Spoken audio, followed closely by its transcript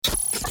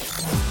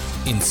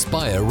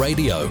Inspire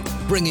Radio,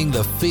 bringing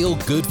the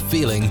feel-good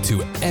feeling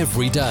to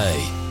every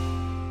day.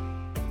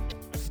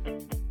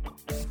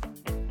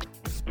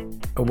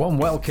 A warm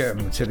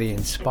welcome to the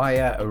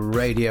Inspire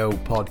Radio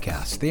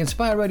podcast. The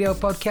Inspire Radio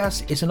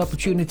podcast is an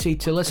opportunity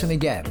to listen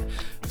again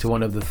to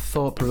one of the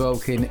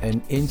thought-provoking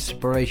and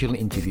inspirational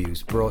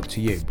interviews brought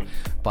to you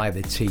by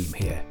the team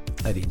here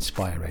at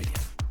Inspire Radio.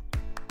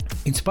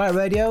 Inspire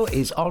Radio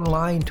is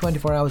online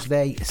 24 hours a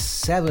day,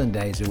 7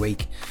 days a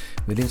week,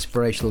 with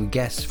inspirational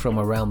guests from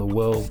around the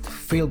world,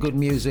 feel-good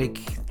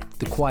music,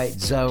 The Quiet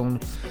Zone,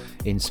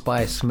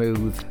 Inspire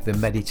Smooth, the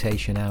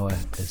Meditation Hour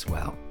as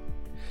well.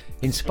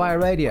 Inspire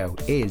Radio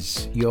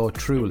is your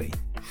truly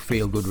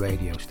feel-good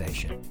radio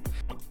station.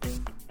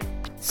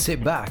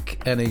 Sit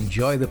back and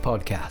enjoy the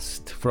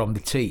podcast from the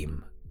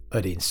team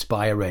at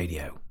Inspire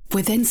Radio.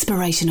 With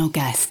inspirational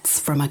guests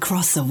from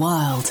across the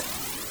world,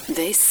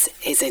 this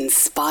is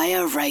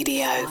Inspire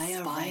Radio.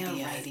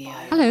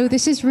 Hello,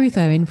 this is Ruth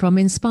Owen from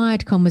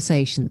Inspired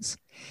Conversations.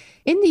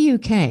 In the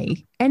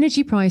UK,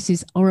 energy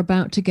prices are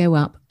about to go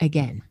up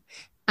again.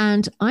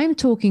 And I'm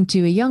talking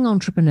to a young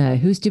entrepreneur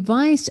who's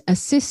devised a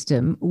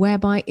system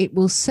whereby it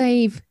will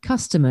save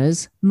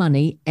customers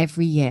money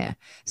every year.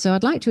 So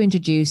I'd like to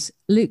introduce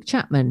Luke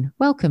Chapman.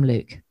 Welcome,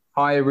 Luke.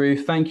 Hi,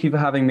 Ruth. Thank you for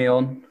having me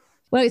on.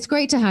 Well, it's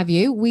great to have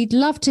you. We'd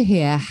love to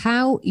hear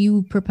how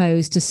you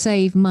propose to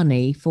save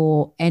money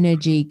for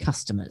energy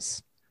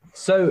customers.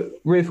 So,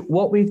 Ruth,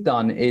 what we've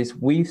done is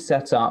we've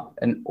set up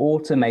an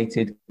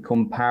automated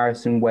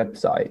comparison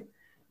website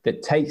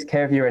that takes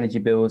care of your energy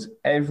bills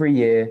every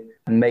year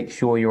and makes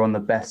sure you're on the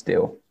best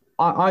deal.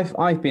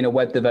 I've been a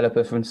web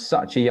developer from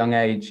such a young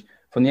age.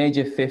 From the age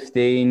of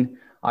 15,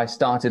 I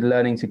started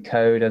learning to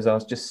code as I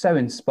was just so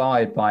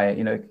inspired by it.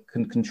 You know,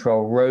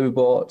 control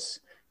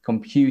robots,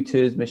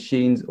 computers,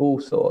 machines, all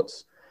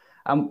sorts.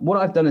 And what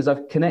I've done is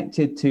I've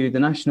connected to the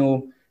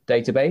national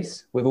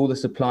database with all the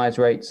suppliers'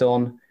 rates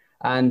on,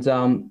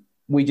 and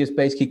we just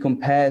basically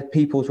compare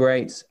people's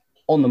rates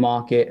on the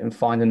market and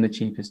find them the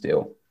cheapest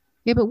deal.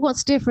 Yeah, but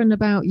what's different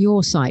about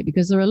your site?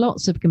 Because there are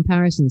lots of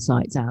comparison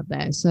sites out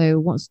there. So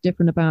what's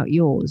different about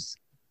yours?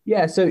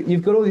 Yeah, so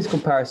you've got all these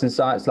comparison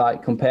sites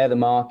like Compare the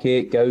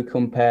Market, Go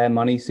Compare,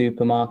 Money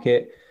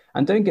Supermarket.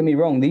 And don't get me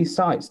wrong, these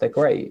sites, they're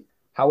great.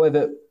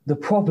 However, the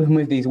problem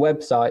with these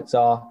websites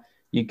are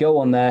you go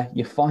on there,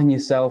 you find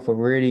yourself a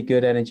really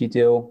good energy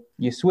deal,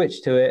 you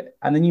switch to it,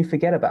 and then you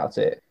forget about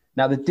it.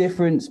 Now, the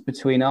difference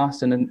between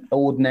us and an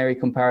ordinary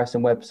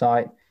comparison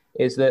website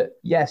is that,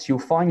 yes, you'll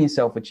find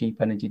yourself a cheap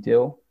energy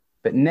deal,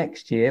 but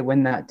next year,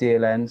 when that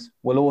deal ends,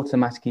 we'll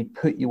automatically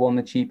put you on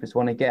the cheapest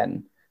one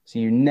again. So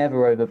you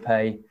never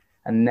overpay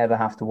and never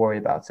have to worry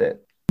about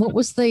it. What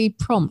was the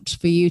prompt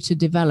for you to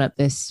develop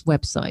this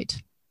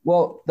website?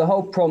 Well, the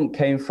whole prompt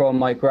came from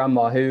my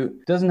grandma, who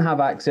doesn't have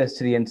access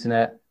to the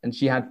internet, and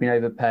she had been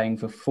overpaying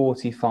for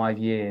 45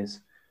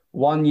 years.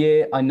 One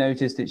year, I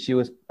noticed that she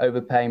was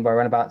overpaying by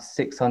around about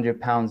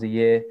 £600 a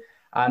year,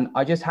 and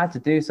I just had to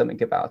do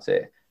something about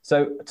it.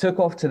 So I took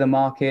off to the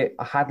market,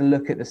 I had a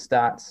look at the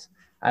stats,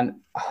 and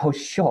I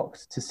was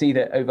shocked to see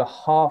that over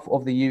half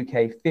of the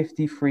UK,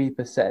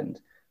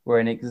 53%, were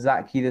in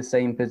exactly the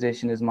same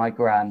position as my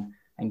gran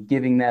and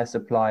giving their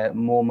supplier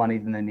more money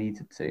than they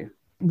needed to.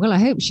 Well, I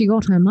hope she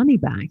got her money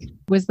back.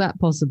 Was that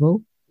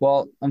possible?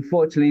 Well,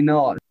 unfortunately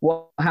not.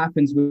 What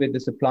happens with the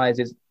suppliers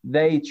is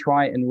they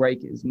try and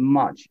rake as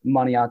much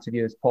money out of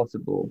you as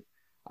possible.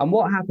 And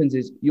what happens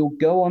is you'll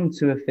go on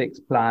to a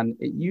fixed plan.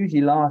 It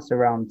usually lasts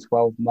around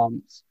 12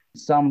 months.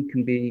 Some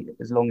can be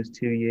as long as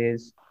 2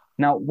 years.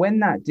 Now, when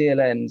that deal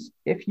ends,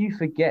 if you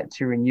forget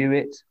to renew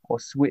it or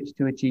switch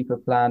to a cheaper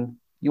plan,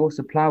 your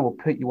supplier will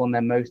put you on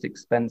their most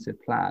expensive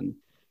plan.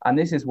 And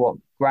this is what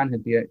Gran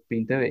had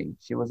been doing.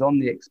 She was on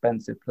the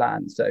expensive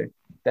plan. So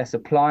their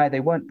supplier, they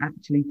weren't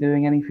actually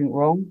doing anything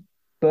wrong,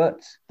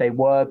 but they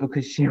were,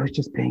 because she was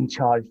just being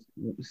charged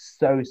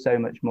so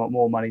much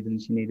more money than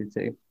she needed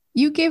to.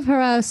 You give her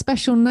a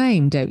special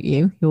name, don't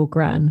you, your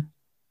Gran?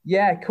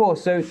 Yeah, of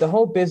course. So the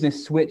whole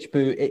business Switch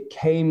Boo, it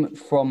came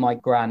from my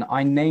gran.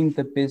 I named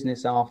the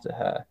business after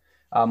her.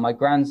 My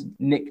gran's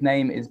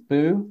nickname is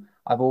Boo.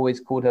 I've always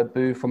called her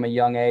Boo from a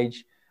young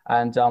age.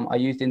 And I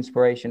used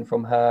inspiration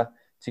from her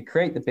to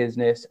create the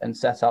business and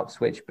set up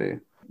Switch Boo.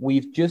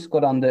 We've just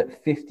got under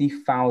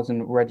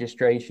 50,000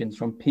 registrations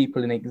from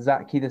people in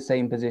exactly the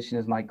same position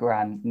as my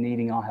gran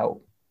needing our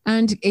help.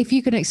 And if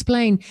you can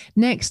explain,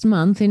 next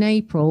month in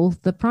April,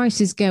 the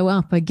prices go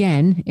up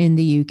again in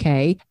the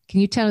UK. Can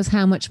you tell us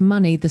how much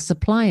money the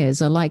suppliers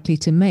are likely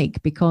to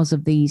make because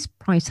of these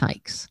price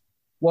hikes?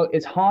 Well,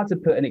 it's hard to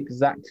put an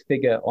exact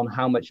figure on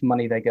how much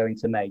money they're going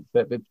to make,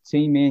 but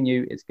between me and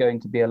you, it's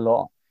going to be a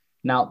lot.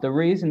 Now, the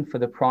reason for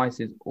the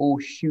prices all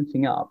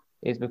shooting up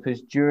is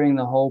because during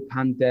the whole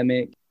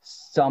pandemic,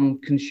 some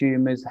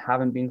consumers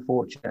haven't been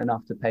fortunate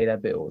enough to pay their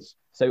bills.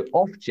 So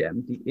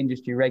Ofgem, the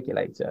industry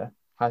regulator,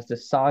 has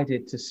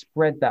decided to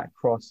spread that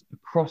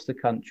across the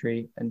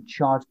country and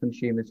charge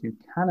consumers who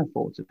can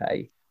afford to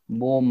pay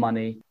more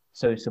money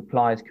so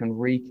suppliers can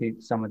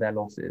recoup some of their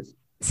losses.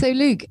 So,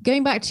 Luke,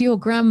 going back to your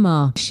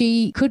grandma,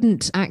 she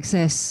couldn't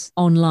access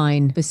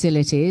online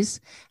facilities.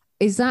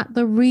 Is that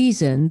the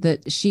reason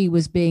that she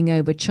was being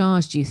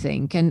overcharged, you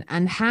think?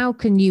 And how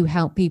can you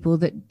help people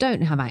that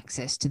don't have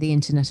access to the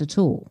internet at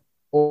all?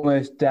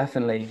 Almost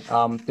definitely.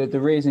 The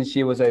reason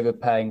she was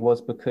overpaying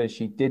was because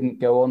she didn't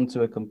go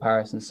onto a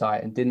comparison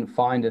site and didn't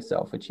find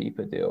herself a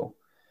cheaper deal.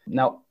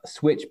 Now,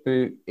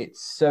 Switchboot,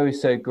 it's so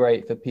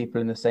great for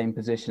people in the same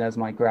position as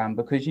my gran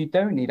because you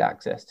don't need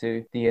access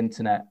to the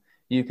internet.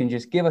 You can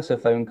just give us a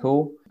phone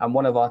call and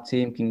one of our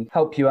team can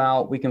help you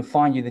out. We can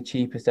find you the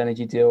cheapest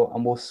energy deal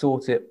and we'll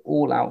sort it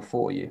all out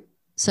for you.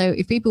 So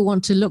if people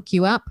want to look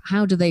you up,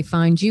 how do they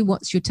find you?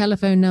 What's your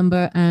telephone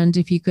number? And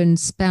if you can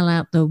spell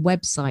out the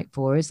website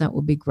for us, that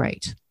would be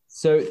great.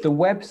 So the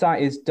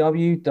website is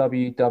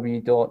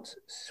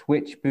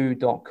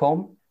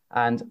www.switchboot.com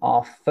and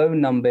our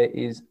phone number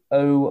is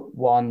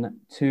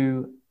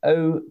 01202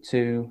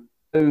 030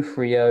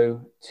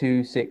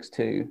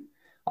 262.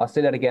 I'll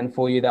say that again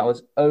for you. That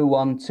was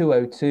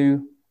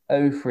 01202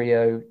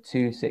 030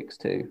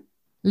 262.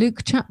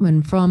 Luke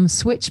Chapman from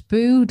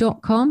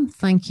switchboo.com.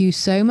 Thank you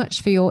so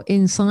much for your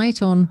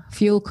insight on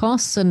fuel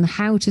costs and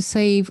how to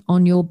save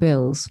on your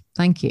bills.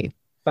 Thank you.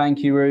 Thank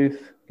you,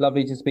 Ruth.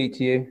 Lovely to speak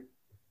to you.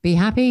 Be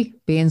happy,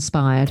 be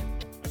inspired.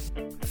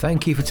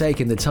 Thank you for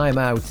taking the time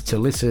out to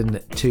listen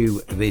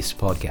to this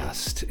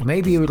podcast.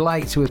 Maybe you would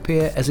like to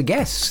appear as a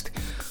guest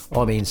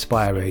on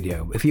Inspire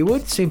Radio. If you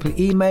would, simply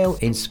email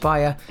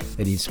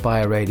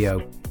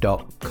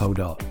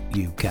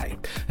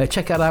inspire@inspireradio.co.uk.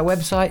 Check out our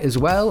website as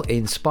well,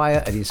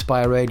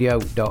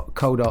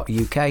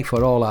 inspire@inspireradio.co.uk,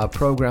 for all our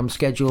program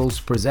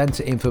schedules,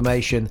 presenter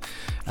information,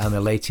 and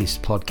the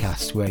latest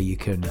podcasts where you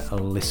can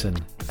listen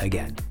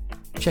again.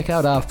 Check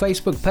out our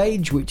Facebook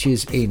page, which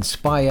is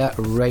Inspire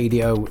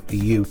Radio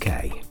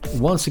UK.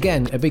 Once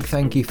again, a big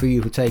thank you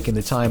for taking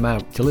the time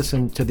out to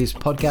listen to this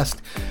podcast,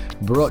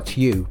 brought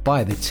to you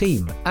by the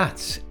team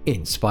at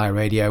Inspire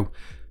Radio.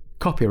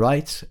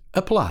 Copyright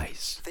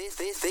applies.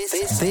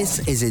 This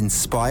is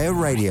Inspire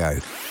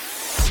Radio.